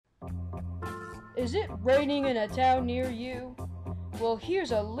Is it raining in a town near you? Well, here's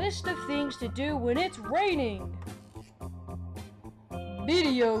a list of things to do when it's raining.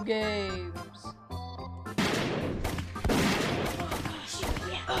 Video games.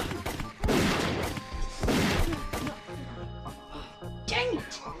 Dang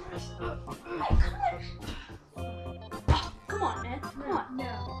it! Come on, man. Come on.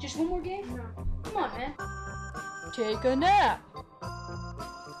 No. Just one more game? No. Come on, man. Take a nap.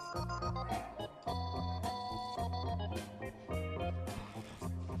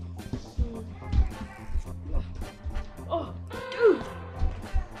 Oh, dude!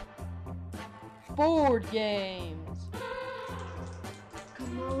 Board games.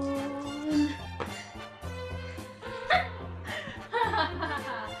 Come on.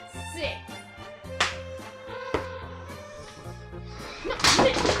 Sick.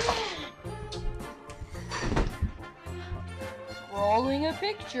 Scrolling a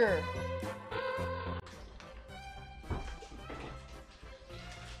picture.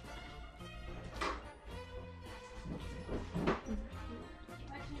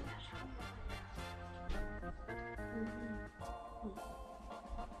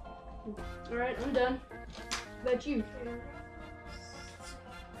 Alright, I'm done. What about you?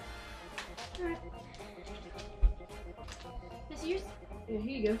 Alright. This yours? Yeah,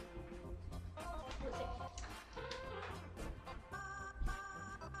 here you go. What's it?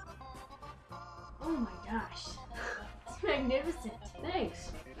 Oh my gosh. It's magnificent.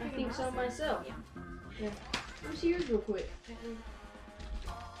 Thanks. I think so myself. Yeah. Let me see yours real quick.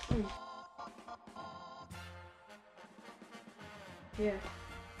 Yeah.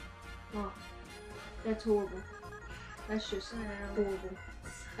 Oh, that's horrible. That's just horrible.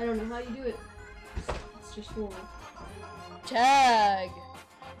 I don't know how you do it. It's just horrible. Tag.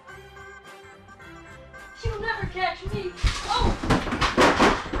 You'll never catch me. Oh!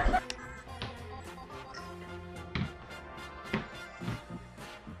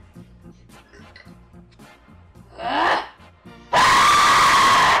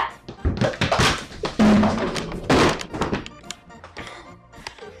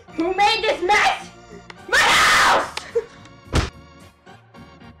 Who made this mess?